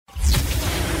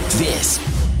This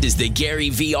is the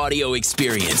Gary V audio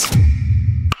experience.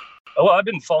 Well, I've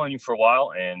been following you for a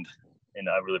while, and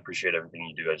I really appreciate everything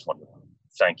you do. I just want to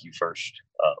thank you first.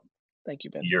 Thank you,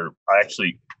 Ben. I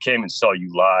actually came and saw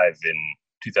you live in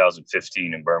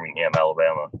 2015 in Birmingham,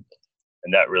 Alabama,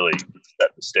 and that really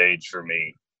set the stage for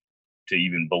me to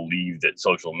even believe that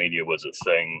social media was a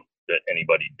thing that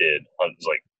anybody did. I was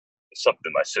like,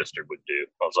 something my sister would do.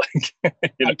 I was like,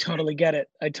 I totally get it.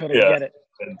 I totally get it.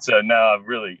 And so now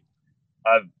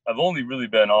I've only really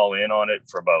been all in on it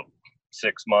for about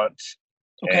 6 months.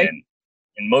 Okay.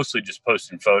 And mostly just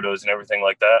posting photos and everything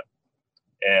like that.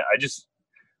 And I just,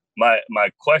 my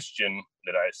question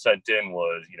that I sent in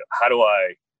was, how do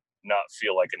I not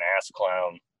feel like an ass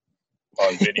clown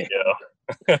on video?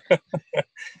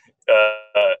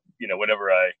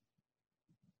 Whenever I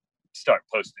start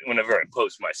posting, whenever I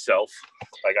post myself,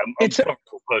 like I'm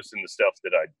comfortable posting the stuff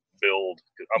that I build.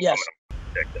 I'm an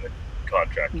architect and a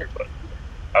contractor, but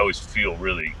I always feel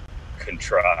really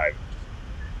contrived.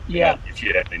 Yeah. If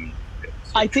you had any,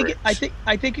 I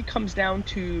think it comes down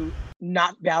to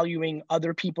not valuing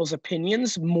other people's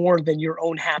opinions more than your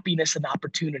own happiness and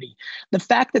opportunity. The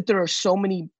fact that there are so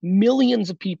many millions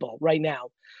of people right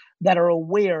now that are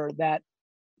aware that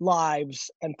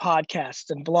lives and podcasts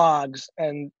and blogs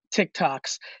and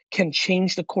TikToks can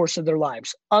change the course of their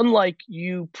lives. Unlike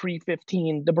you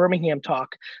pre-15, the Birmingham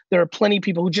talk, there are plenty of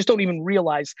people who just don't even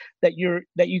realize that you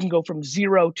can go from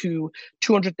 0 to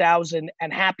 200,000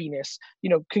 and happiness,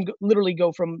 literally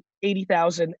go from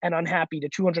 80,000 and unhappy to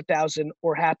 200,000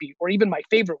 or happy, or even my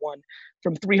favorite one,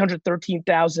 from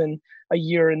 313,000 a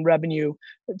year in revenue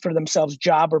for themselves,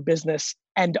 job or business,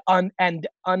 and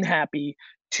unhappy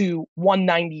to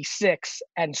 196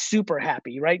 and super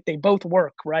happy, right? They both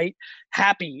work, right?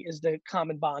 Happy is the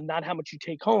common bond, not how much you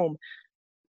take home.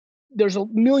 There's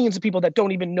millions of people that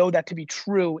don't even know that to be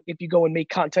true if you go and make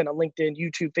content on LinkedIn,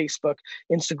 YouTube, Facebook,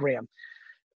 Instagram.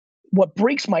 What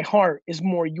breaks my heart is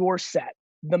more your set.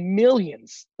 The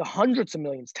millions, the hundreds of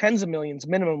millions, tens of millions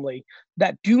minimally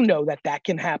that do know that that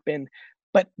can happen,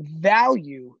 but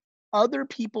value other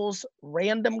people's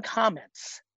random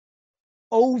comments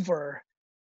over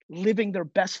living their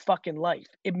best fucking life.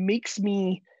 It makes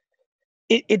me,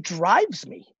 it drives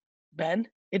me, Ben.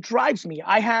 It drives me.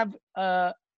 I have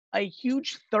a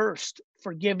huge thirst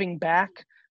for giving back,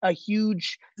 a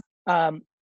huge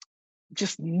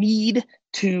just need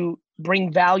to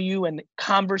bring value and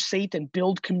conversate and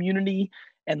build community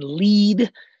and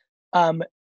lead. And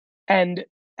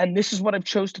this is what I've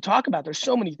chose to talk about. There's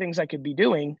so many things I could be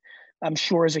doing, I'm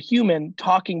sure, as a human,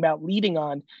 talking about leading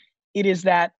on. It is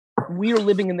that we are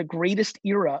living in the greatest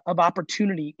era of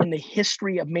opportunity in the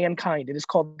history of mankind. It is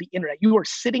called the internet. You are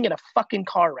sitting in a fucking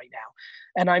car right now,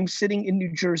 and I'm sitting in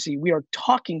New Jersey. We are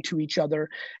talking to each other,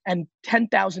 and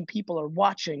 10,000 people are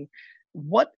watching.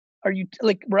 What are you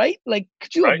like? Right? Like,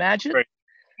 could you imagine? Right.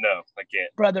 No, I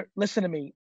can't. Brother, listen to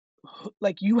me.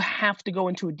 Like, you have to go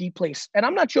into a deep place, and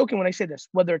I'm not joking when I say this.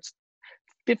 Whether it's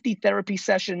 50 therapy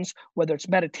sessions, whether it's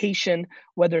meditation,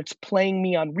 whether it's playing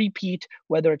me on repeat,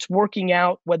 whether it's working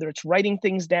out, whether it's writing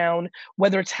things down,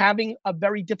 whether it's having a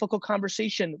very difficult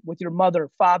conversation with your mother,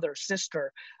 father,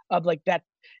 sister, of like that,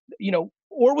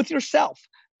 or with yourself.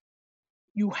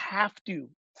 You have to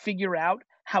figure out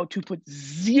how to put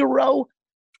zero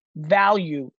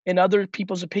value in other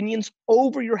people's opinions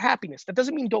over your happiness. That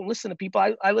doesn't mean don't listen to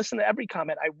people. I listen to every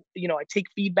comment. I take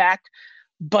feedback,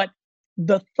 but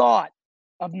the thought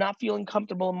of not feeling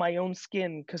comfortable in my own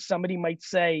skin because somebody might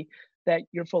say that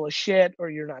you're full of shit or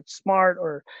you're not smart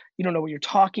or you don't know what you're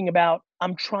talking about.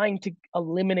 I'm trying to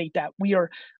eliminate that.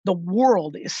 The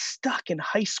world is stuck in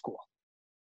high school.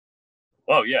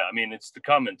 Well, yeah. I mean, it's the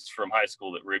comments from high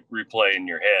school that replay in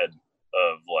your head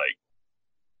of like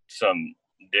some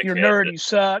dickhead. You're nerd, you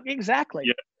suck. Exactly.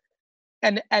 Yeah.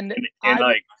 And I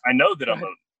know that I'm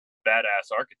a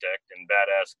badass architect and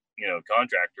badass,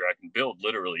 contractor. I can build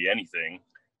literally anything.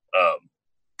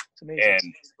 It's amazing.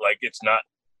 And like, it's not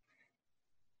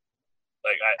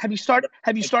like have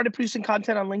you started producing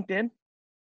content on LinkedIn?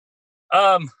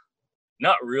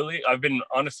 Not really. I've been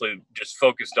honestly just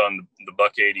focused on the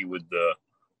buck 80 with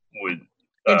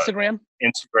Instagram.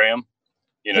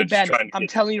 Hey Ben, I'm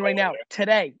telling you right now,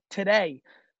 today,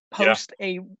 post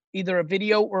either a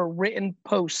video or a written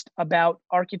post about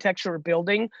architecture or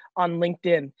building on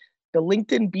LinkedIn. The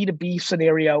LinkedIn B2B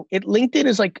scenario. LinkedIn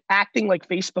is like acting like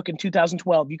Facebook in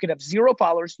 2012. You could have 0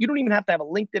 followers. You don't even have to have a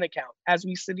LinkedIn account as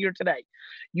we sit here today.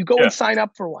 You go and sign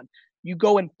up for one. You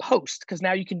go and post, because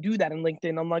now you can do that in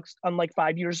LinkedIn, unlike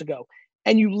 5 years ago.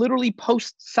 And you literally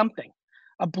post something,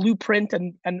 a blueprint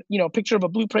and a picture of a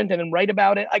blueprint, and then write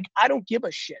about it. I don't give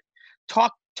a shit.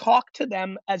 Talk talk to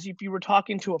them as if you were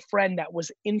talking to a friend that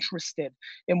was interested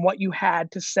in what you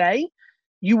had to say.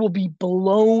 You will be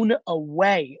blown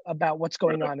away about what's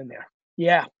going on in there.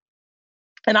 Yeah.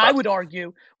 And I would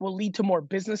argue will lead to more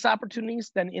business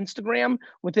opportunities than Instagram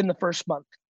within the first month.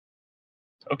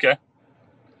 Okay.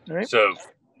 All right. So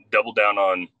double down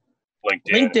on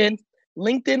LinkedIn.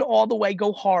 LinkedIn all the way,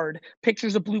 go hard.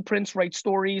 Pictures of blueprints, write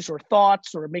stories or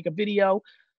thoughts or make a video.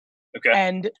 Okay.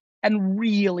 And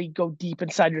really go deep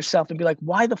inside yourself and be like,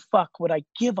 why the fuck would I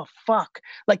give a fuck?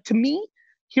 Like, to me,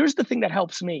 here's the thing that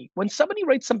helps me. When somebody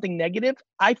writes something negative,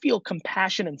 I feel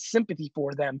compassion and sympathy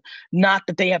for them, not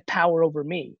that they have power over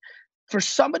me. For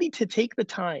somebody to take the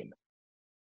time,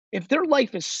 if their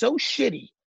life is so shitty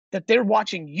that they're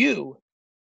watching you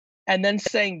and then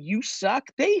saying you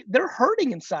suck, they're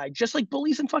hurting inside, just like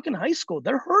bullies in fucking high school.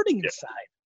 They're hurting inside.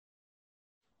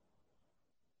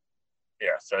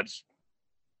 Yeah, so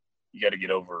you got to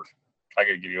get over. I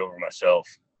got to get over myself.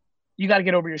 You got to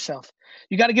get over yourself.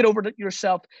 You got to get over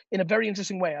yourself in a very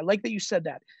interesting way. I like that you said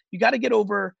that. You got to get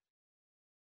over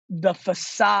the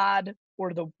facade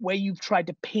or the way you've tried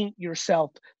to paint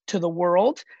yourself to the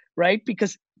world, right?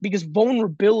 Because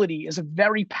vulnerability is a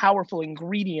very powerful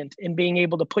ingredient in being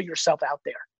able to put yourself out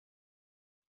there.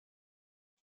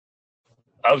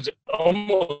 I was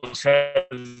almost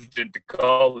hesitant to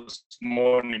call this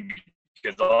morning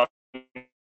because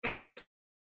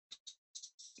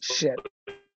shit.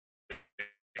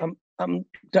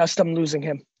 I'm losing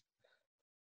him.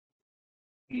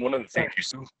 One of the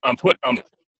things I'm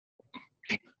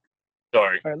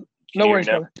sorry. Right. No worries,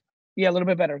 brother. Yeah, a little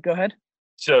bit better. Go ahead.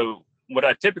 So what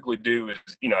I typically do is,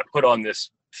 I put on this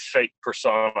fake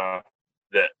persona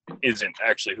that isn't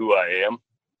actually who I am.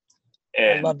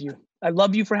 And I love you. I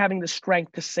love you for having the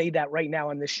strength to say that right now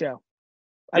on this show.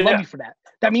 I love you for that.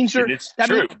 That means you're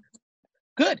true.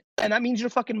 Good. And that means you're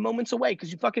fucking moments away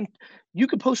because you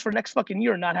could post for next fucking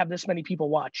year and not have this many people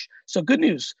watch. So good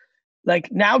news. Like,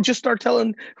 now just start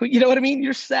telling, you know what I mean?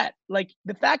 You're set. Like,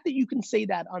 the fact that you can say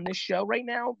that on this show right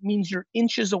now means you're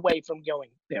inches away from going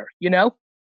there,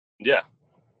 Yeah.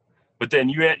 But then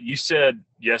you said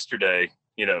yesterday,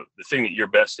 the thing that you're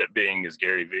best at being is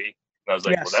Gary V. And I was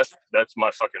like, yes. Well, that's my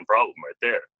fucking problem right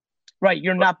there. Right.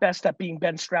 You're not best at being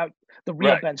Ben Strout, the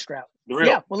real Ben Strout. The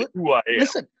real, well, who I am.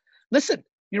 Listen,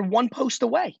 you're one post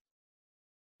away.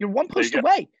 You're one post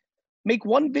away. Make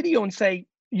one video and say,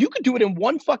 you could do it in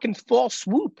one fucking fall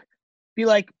swoop. Be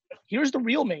like, here's the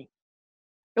real me.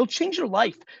 It'll change your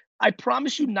life. I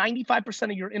promise you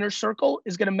 95% of your inner circle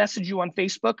is going to message you on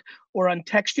Facebook or on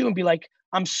text you and be like,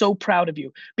 I'm so proud of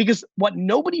you. Because what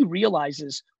nobody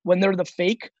realizes when they're the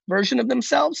fake version of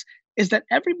themselves is that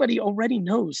everybody already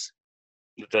knows.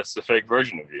 That's the fake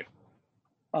version of you.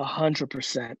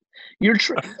 100%. You're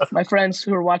my friends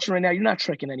who are watching right now, you're not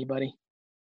tricking anybody.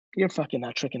 You're fucking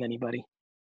not tricking anybody.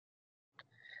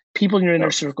 People in your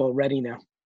inner circle already know. All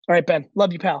right, Ben.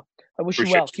 Love you, pal. I wish you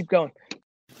well. Keep going.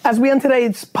 As we end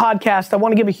today's podcast, I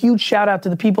want to give a huge shout out to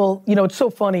the people. It's so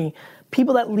funny.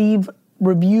 People that leave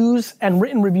reviews and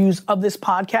written reviews of this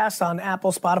podcast on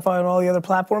Apple, Spotify, and all the other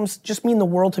platforms just mean the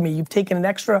world to me. You've taken an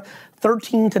extra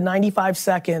 13 to 95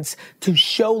 seconds to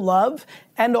show love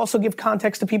and also give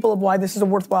context to people of why this is a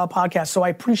worthwhile podcast. So I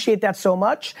appreciate that so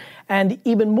much. And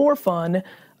even more fun,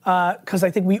 because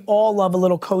I think we all love a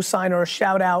little cosign or a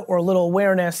shout out or a little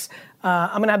awareness.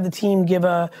 I'm going to have the team give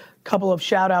a couple of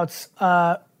shout outs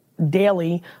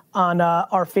daily on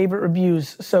our favorite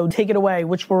reviews. So take it away.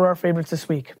 Which were our favorites this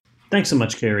week? Thanks so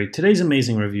much, Gary. Today's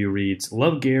amazing review reads,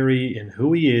 love Gary and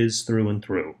who he is through and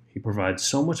through. He provides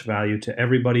so much value to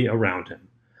everybody around him.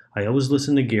 I always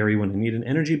listen to Gary when I need an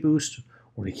energy boost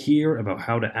or to hear about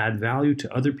how to add value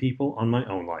to other people on my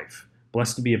own life.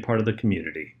 Blessed to be a part of the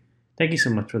community. Thank you so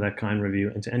much for that kind review.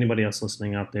 And to anybody else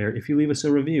listening out there, if you leave us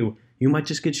a review, you might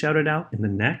just get shouted out in the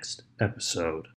next episode.